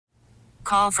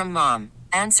Call from mom.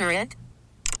 Answer it.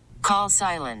 Call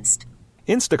silenced.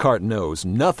 Instacart knows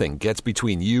nothing gets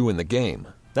between you and the game.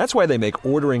 That's why they make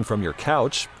ordering from your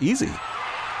couch easy.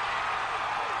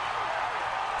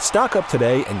 Stock up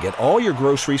today and get all your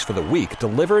groceries for the week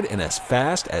delivered in as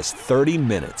fast as 30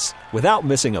 minutes without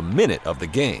missing a minute of the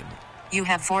game. You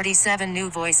have 47 new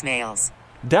voicemails.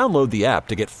 Download the app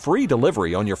to get free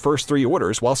delivery on your first 3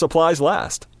 orders while supplies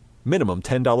last. Minimum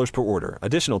 $10 per order.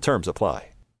 Additional terms apply.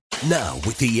 Now,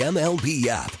 with the MLB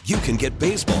app, you can get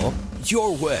baseball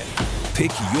your way.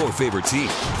 Pick your favorite team,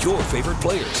 your favorite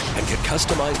players, and get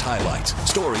customized highlights,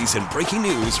 stories, and breaking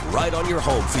news right on your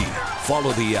home feed.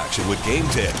 Follow the action with Game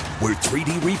 10, where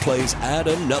 3D replays add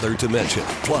another dimension.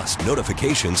 Plus,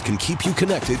 notifications can keep you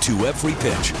connected to every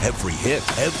pitch, every hit,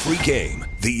 every game.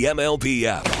 The MLB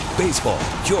app. Baseball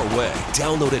your way.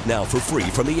 Download it now for free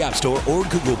from the App Store or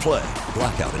Google Play.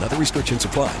 Blackout and other restrictions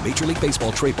apply. Major League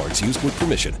Baseball trademarks used with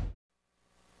permission.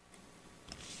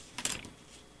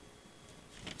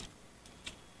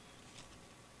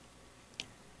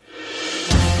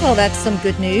 Well, that's some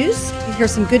good news.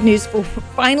 Here's some good news for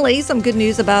finally some good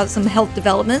news about some health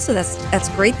development. So that's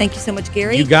great. Thank you so much,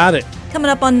 Gary. You got it. Coming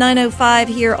up on 9:05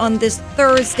 here on this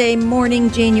Thursday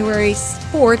morning, January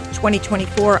 4th,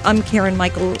 2024. I'm Karen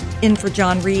Michael in for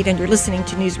John Reed, and you're listening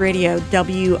to News Radio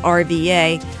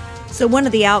WRVA. So one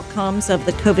of the outcomes of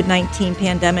the COVID-19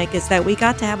 pandemic is that we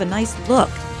got to have a nice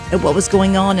look at what was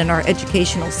going on in our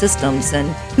educational systems and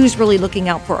who's really looking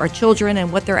out for our children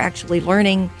and what they're actually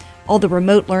learning. All the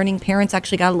remote learning, parents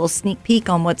actually got a little sneak peek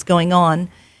on what's going on.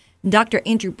 Dr.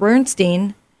 Andrew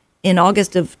Bernstein, in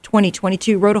August of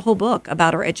 2022, wrote a whole book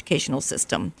about our educational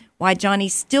system, why Johnny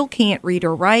still can't read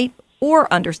or write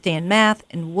or understand math,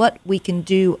 and what we can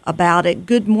do about it.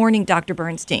 Good morning, Dr.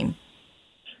 Bernstein.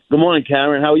 Good morning,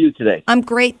 Karen. How are you today? I'm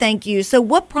great, thank you. So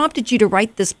what prompted you to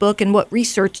write this book, and what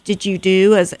research did you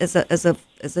do as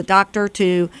a doctor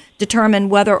to determine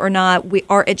whether or not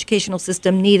our educational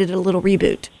system needed a little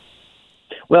reboot?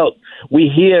 Well,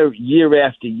 we hear year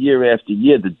after year after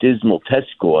year the dismal test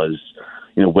scores,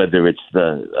 whether it's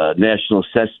the National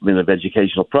Assessment of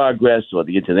Educational Progress or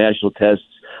the international tests.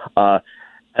 And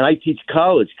I teach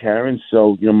college, Karen,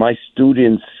 so, my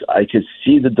students, I could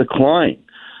see the decline.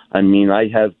 I mean, I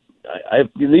have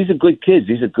these are good kids.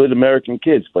 These are good American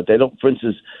kids, but they don't, for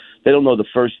instance, they don't know the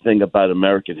first thing about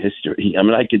American history. I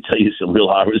mean, I could tell you some real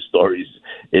horror stories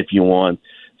if you want.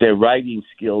 Their writing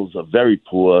skills are very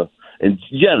poor. In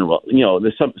general,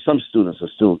 there's some students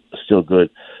are still good.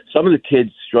 Some of the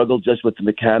kids struggle just with the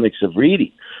mechanics of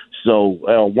reading. So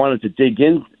I wanted to dig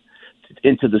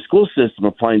into the school system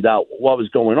and find out what was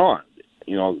going on.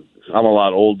 I'm a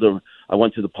lot older. I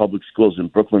went to the public schools in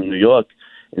Brooklyn, New York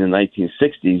in the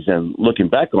 1960s, and looking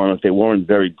back on it, they weren't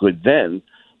very good then,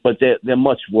 but they're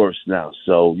much worse now.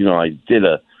 So, I did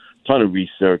a ton of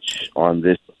research on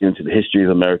this, into the history of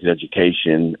American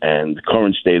education and the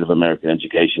current state of American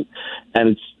education. And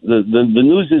it's the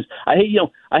news is, I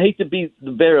hate to be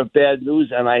the bearer of bad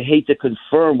news, and I hate to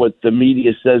confirm what the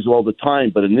media says all the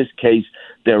time, but in this case,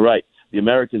 they're right. The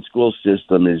American school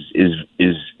system is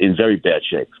in very bad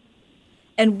shape.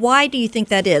 And why do you think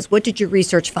that is? What did your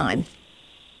research find?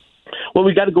 Well,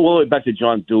 we got to go all the way back to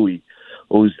John Dewey,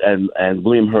 and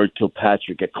William Herd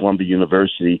Kilpatrick at Columbia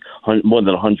University more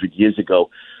than 100 years ago.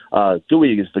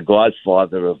 Dewey is the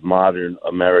godfather of modern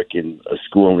American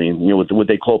schooling, what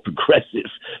they call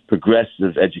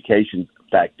progressive education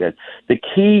back then. The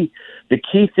key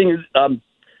thing is,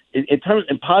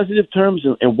 in positive terms,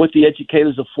 and what the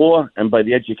educators are for, and by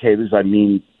the educators I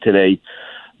mean today,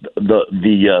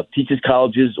 the teachers'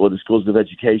 colleges or the schools of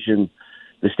education,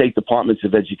 the state departments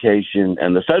of education,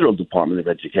 and the federal Department of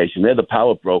Education. They're the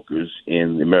power brokers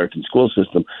in the American school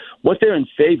system. What they're in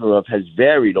favor of has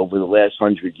varied over the last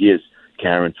 100 years,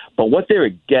 Karen, but what they're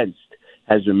against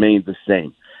has remained the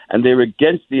same. And they're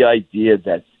against the idea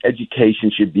that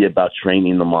education should be about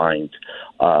training the mind.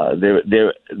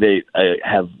 They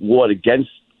have warred against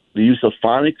the use of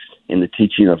phonics in the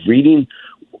teaching of reading,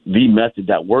 the method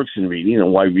that works in reading,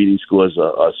 and why reading scores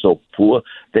are so poor.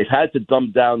 They've had to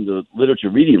dumb down the literature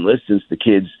reading list since the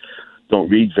kids don't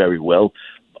read very well.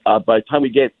 By the time we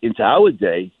get into our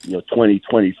day,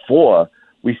 2024,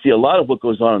 we see a lot of what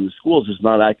goes on in the schools is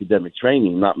not academic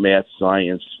training, not math,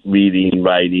 science, reading,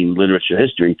 writing, literature,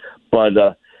 history, but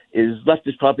is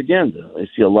leftist propaganda. I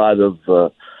see a lot of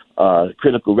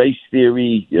critical race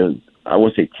theory. I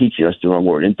won't say teaching, that's the wrong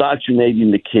word. Indoctrinating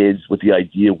the kids with the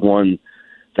idea, one,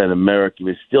 that America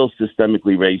is still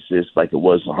systemically racist like it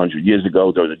was 100 years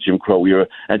ago during the Jim Crow era.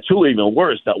 And two, even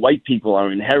worse, that white people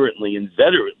are inherently,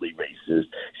 inveterately racist.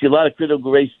 See, a lot of critical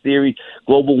race theory,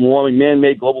 global warming,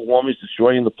 man-made global warming is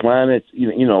destroying the planet.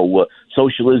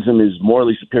 Socialism is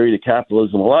morally superior to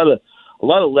capitalism. A lot of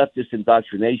leftist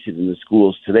indoctrination in the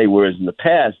schools today, whereas in the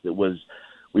past it was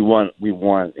we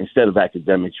want instead of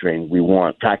academic training, we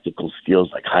want practical skills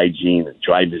like hygiene and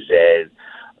driver's ed,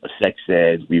 sex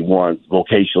ed. We want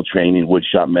vocational training, wood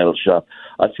shop, metal shop.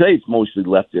 Today it's mostly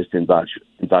leftist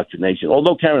indoctrination.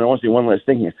 Although, Karen, I want to say one last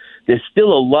thing here. There's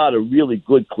still a lot of really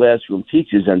good classroom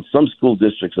teachers, and some school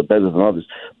districts are better than others.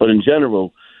 But in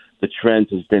general, the trend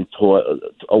has been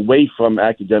away from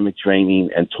academic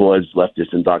training and towards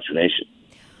leftist indoctrination.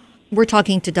 We're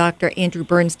talking to Dr. Andrew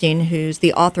Bernstein, who's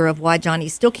the author of Why Johnny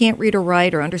Still Can't Read or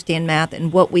Write or Understand Math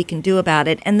and What We Can Do About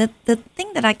It. And the thing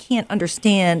that I can't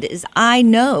understand is I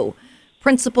know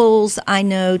principals, I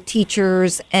know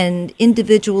teachers, and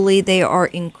individually they are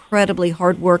incredibly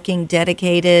hardworking,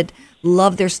 dedicated,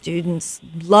 love their students,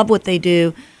 love what they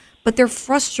do. But they're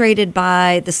frustrated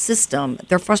by the system.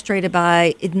 They're frustrated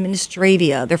by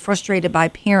administravia. They're frustrated by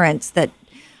parents that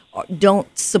don't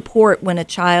support when a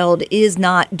child is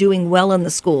not doing well in the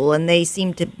school, and they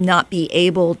seem to not be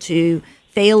able to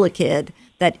fail a kid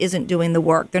that isn't doing the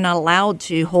work. They're not allowed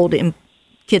to hold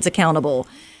kids accountable.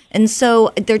 And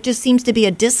so there just seems to be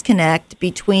a disconnect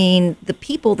between the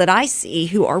people that I see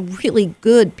who are really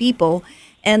good people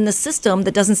and the system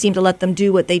that doesn't seem to let them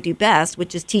do what they do best,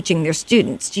 which is teaching their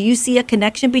students. Do you see a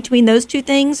connection between those two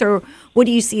things, or what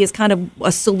do you see as kind of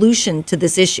a solution to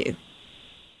this issue?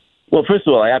 Well, first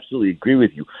of all, I absolutely agree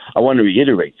with you. I want to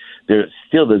reiterate, there's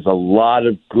a lot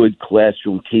of good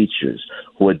classroom teachers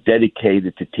who are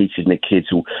dedicated to teaching the kids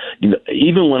who,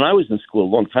 even when I was in school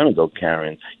a long time ago,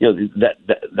 Karen, that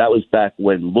was back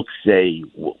when look-say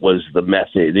was the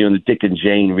method. The Dick and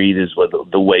Jane readers were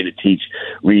the way to teach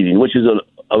reading, which is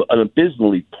an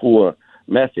abysmally poor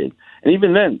method. And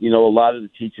even then, a lot of the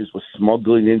teachers were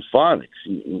smuggling in phonics,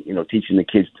 teaching the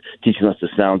kids, teaching us to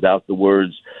sound out the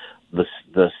words,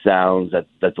 the sounds that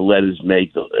the letters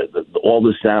make, all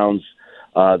the sounds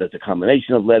that the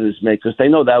combination of letters make, because they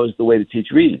know that was the way to teach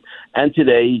reading. And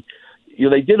today,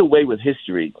 they did away with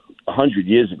history 100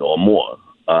 years ago or more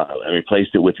and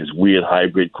replaced it with this weird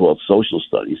hybrid called social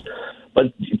studies.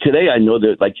 But today I know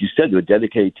that, like you said, there are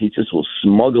dedicated teachers who will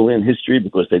smuggle in history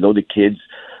because they know the kids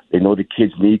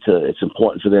need to. It's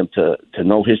important for them to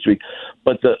know history.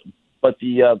 But the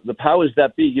powers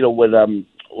that be,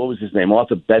 what was his name?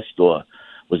 Arthur Bestor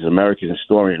was an American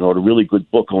historian, wrote a really good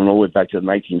book going all the way back to the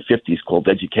 1950s called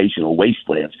Educational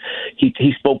Wastelands.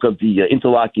 He spoke of the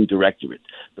interlocking directorate,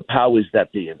 the powers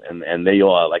that be, and they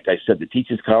are, like I said, the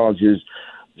teachers' colleges,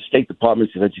 the state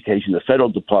departments of education, the federal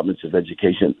departments of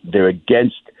education. They're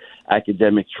against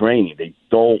academic training. They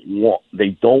don't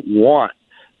want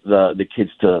the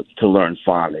kids to learn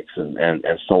phonics and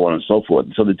so on and so forth.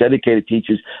 So the dedicated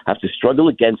teachers have to struggle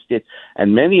against it,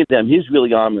 and many of them, here's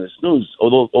really ominous news,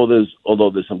 although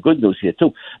there's some good news here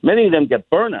too, many of them get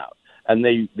burnout and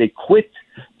they quit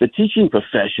the teaching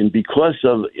profession because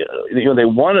of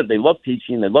they love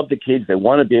teaching, they love the kids, they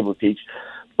want to be able to teach,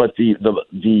 but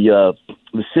the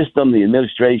system, the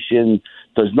administration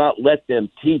does not let them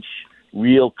teach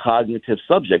real cognitive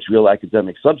subjects, real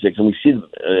academic subjects, and we see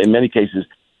in many cases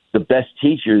the best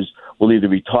teachers will either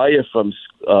retire from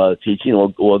teaching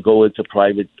or go into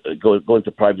private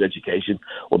education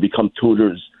or become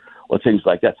tutors or things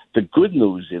like that. The good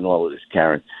news in all of this,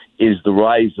 Karen, is the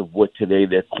rise of what today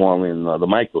they're calling the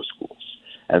micro schools,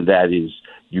 and that is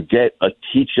you get a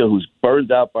teacher who's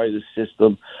burned out by the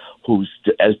system, who's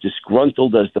as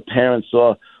disgruntled as the parents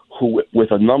are, who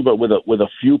with a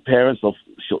few parents,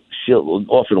 she'll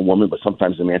often a woman, but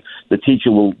sometimes a man, the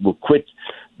teacher will quit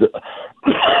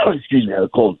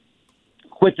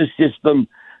quit the system,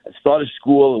 start a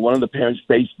school in one of the parents'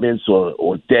 basements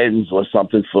or dens or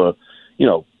something for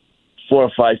 4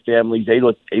 or 5 families, 8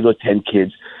 or 10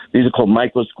 kids. These are called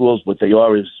micro schools. What they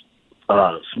are is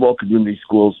small community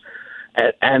schools.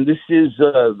 And this is,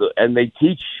 and they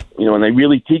teach, and they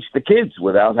really teach the kids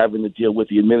without having to deal with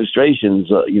the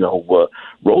administration's,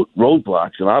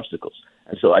 roadblocks and obstacles.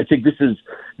 And so I think this is,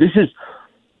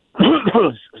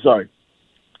 sorry,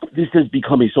 this is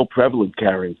becoming so prevalent,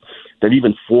 Karen, that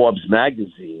even Forbes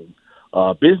magazine,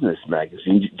 business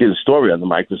magazine, did a story on the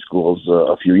micro schools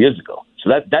a few years ago.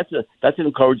 So that's an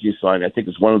encouraging sign. I think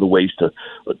it's one of the ways to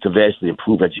vastly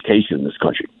improve education in this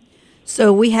country.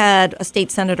 So we had a state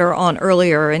senator on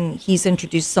earlier, and he's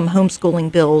introduced some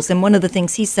homeschooling bills. And one of the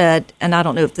things he said, and I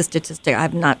don't know if the statistic, I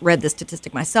have not read the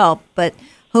statistic myself, but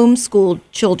homeschooled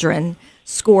children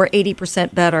score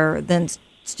 80% better than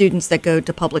students that go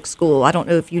to public school. I don't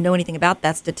know if you know anything about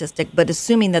that statistic, but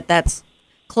assuming that that's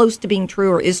close to being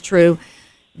true or is true,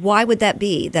 why would that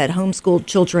be that homeschooled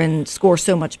children score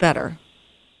so much better?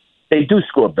 They do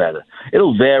score better.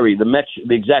 It'll vary.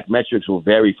 The exact metrics will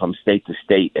vary from state to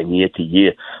state and year to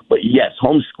year. But yes,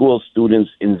 homeschool students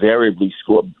invariably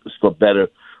score better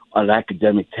on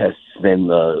academic tests than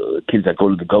kids that go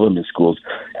to the government schools.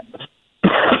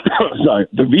 Sorry.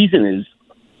 The reason is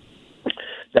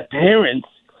that parents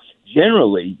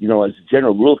generally, as a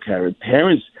general rule, Karen,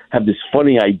 parents have this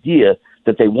funny idea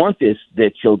that they want their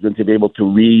children to be able to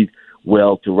read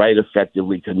well, to write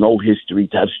effectively, to know history,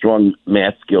 to have strong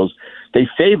math skills. The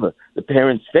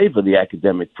parents favor the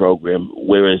academic program,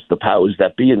 whereas the powers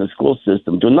that be in the school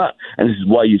system do not. And this is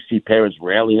why you see parents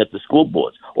rallying at the school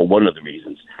boards, or one of the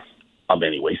reasons.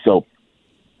 Anyway, so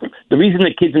the reason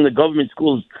that kids in the government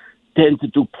schools tend to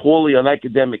do poorly on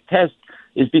academic tests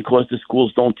is because the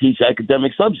schools don't teach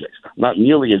academic subjects, not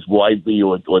nearly as widely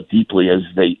or deeply as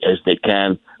they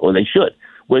can or they should,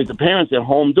 whereas the parents at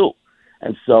home do.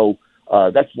 And so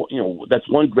that's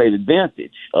one great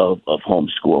advantage of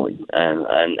homeschooling, and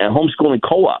homeschooling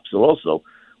co-ops are also,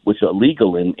 which are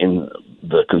legal in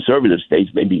the conservative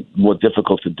states, maybe more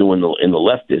difficult to do in the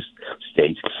leftist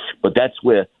states. But that's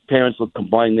where parents will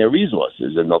combine their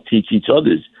resources and they'll teach each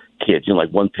other's kids.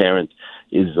 Like one parent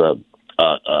is a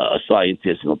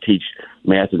scientist and will teach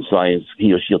math and science.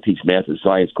 He or she'll teach math and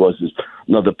science courses.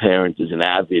 Another parent is an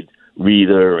avid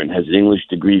reader and has an English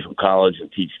degree from college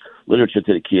and teach literature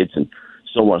to the kids, and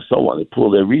so on and so on. They pool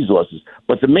their resources.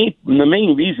 But the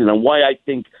main reason and why I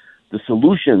think the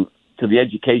solution to the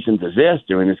education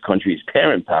disaster in this country is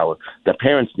parent power, that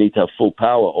parents need to have full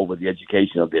power over the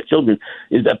education of their children,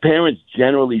 is that parents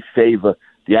generally favor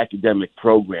the academic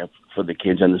program for the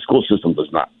kids, and the school system does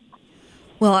not.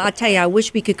 Well, I tell you, I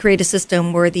wish we could create a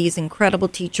system where these incredible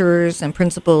teachers and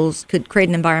principals could create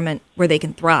an environment where they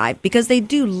can thrive, because they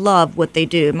do love what they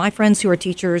do. My friends who are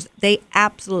teachers, they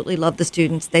absolutely love the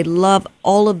students. They love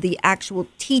all of the actual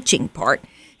teaching part.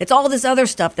 It's all this other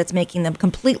stuff that's making them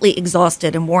completely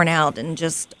exhausted and worn out and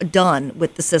just done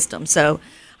with the system. So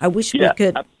I wish we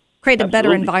could create a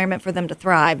better environment for them to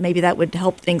thrive. Maybe that would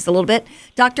help things a little bit.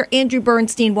 Dr. Andrew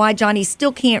Bernstein, Why Johnny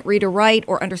Still Can't Read or Write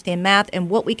or Understand Math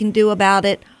and What We Can Do About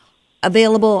It.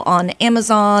 Available on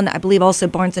Amazon, I believe also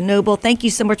Barnes & Noble. Thank you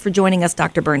so much for joining us,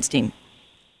 Dr. Bernstein.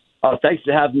 Thanks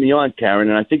for having me on, Karen.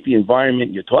 And I think the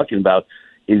environment you're talking about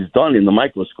is done in the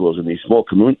micro schools, in these small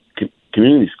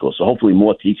community schools. So hopefully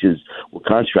more teachers will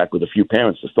contract with a few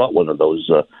parents to start one of those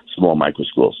small micro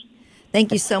schools.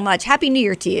 Thank you so much. Happy New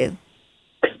Year to you.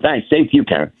 Thanks. Same to you,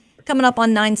 Karen. Coming up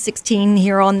on 9:16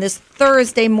 here on this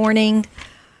Thursday morning,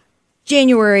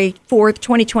 January 4th,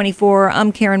 2024.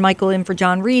 I'm Karen Michael in for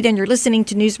John Reed, and you're listening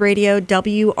to News Radio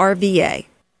WRVA.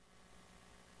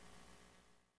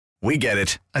 We get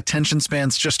it. Attention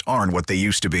spans just aren't what they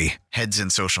used to be. Heads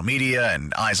in social media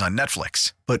and eyes on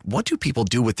Netflix. But what do people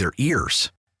do with their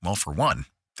ears? Well, for one,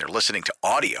 they're listening to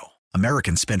audio.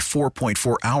 Americans spend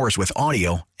 4.4 hours with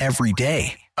audio every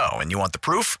day. Oh, and you want the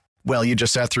proof? Well, you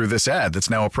just sat through this ad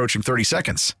that's now approaching 30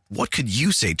 seconds. What could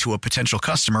you say to a potential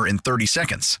customer in 30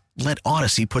 seconds? Let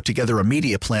Odyssey put together a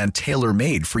media plan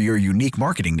tailor-made for your unique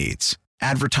marketing needs.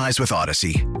 Advertise with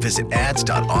Odyssey. Visit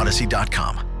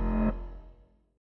ads.odyssey.com.